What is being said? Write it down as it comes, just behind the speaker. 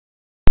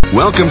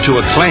Welcome to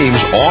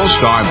Acclaim's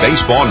All-Star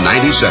Baseball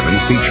 97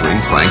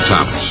 featuring Frank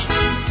Thomas.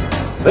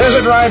 There's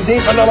a drive deep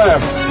in the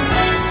left.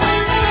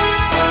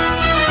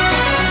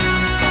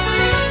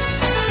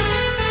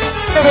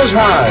 It is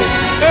high.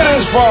 It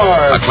is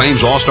far.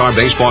 Acclaim's All-Star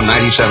Baseball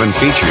 97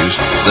 features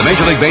the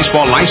Major League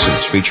Baseball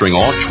license featuring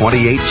all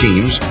 28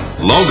 teams,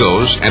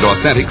 logos, and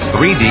authentic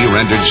 3D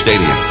rendered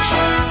stadiums.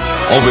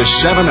 Over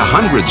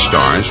 700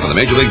 stars for the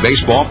Major League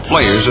Baseball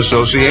Players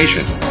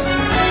Association.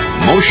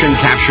 Motion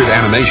captured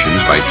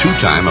animations by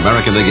two-time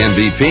American League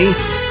MVP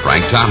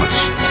Frank Thomas.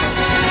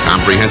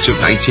 Comprehensive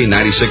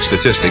 1996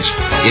 statistics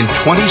in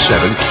 27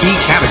 key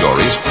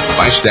categories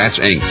by Stats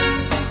Inc.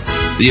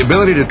 The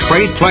ability to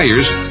trade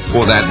players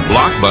for that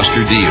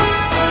blockbuster deal.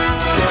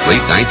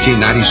 Complete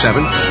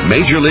 1997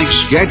 Major League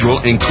schedule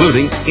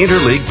including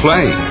interleague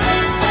play.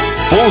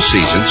 Full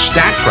season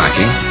stat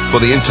tracking for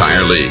the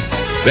entire league.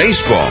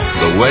 Baseball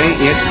the way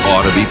it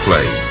ought to be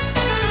played.